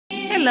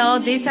Hello,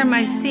 these are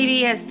my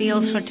CVS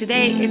deals for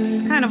today.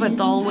 It's kind of a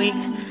dull week,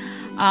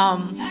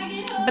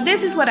 but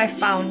this is what I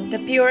found. The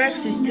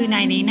Purex is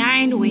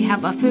 $2.99. We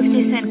have a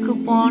 50-cent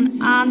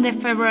coupon on the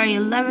February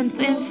 11th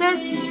insert,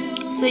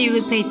 so you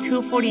would pay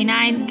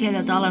 $2.49, get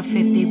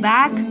 $1.50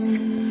 back.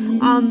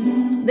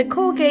 The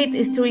Colgate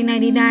is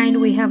 $3.99.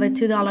 We have a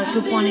 $2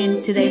 coupon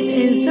in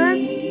today's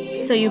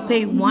insert, so you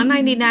pay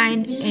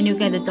 $1.99 and you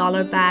get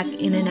 $1 back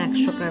in an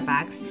extra pair of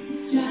bags.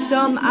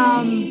 Some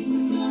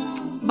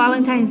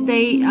Valentine's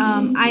Day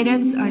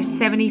items are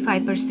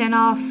 75%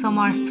 off, some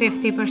are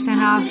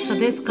 50% off, so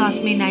this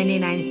cost me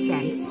 99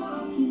 cents.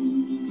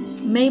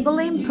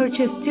 Maybelline,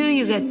 purchase 2,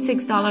 you get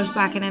 $6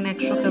 back in an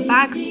extra pair of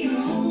bags.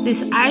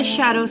 These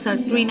eyeshadows are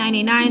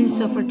 $3.99,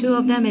 so for 2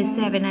 of them is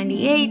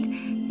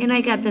 $7.98, and I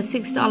got the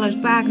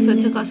 $6 back, so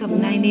it's a cost of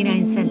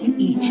 99 cents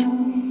each.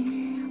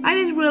 I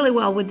did really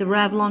well with the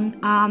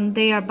Revlon.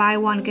 They are buy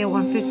one get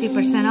one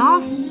 50%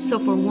 off, so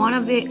for one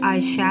of the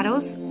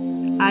eyeshadows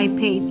I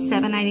paid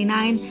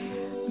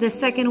 $7.99. The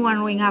second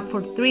one went up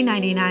for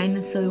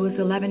 $3.99, so it was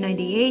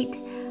 $11.98.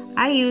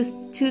 I used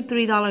 2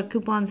 $3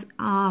 coupons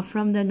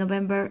from the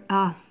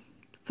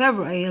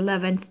February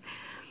 11th.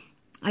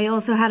 I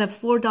also had a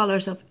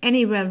 $4 off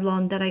any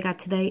Revlon that I got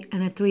today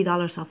and a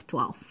 $3 off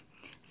 12.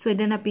 So it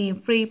ended up being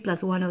free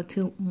plus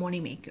 102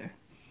 moneymaker.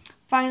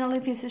 Finally,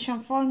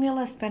 Physician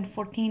Formula, spend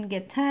 14,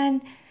 get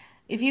 10.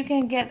 If you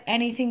can get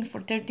anything for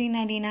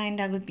 $13.99,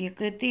 that would be a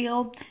good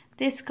deal.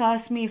 This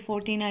cost me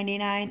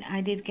 $14.99.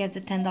 I did get the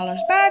 $10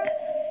 back.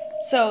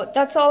 So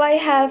that's all I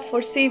have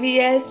for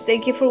CVS.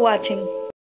 Thank you for watching.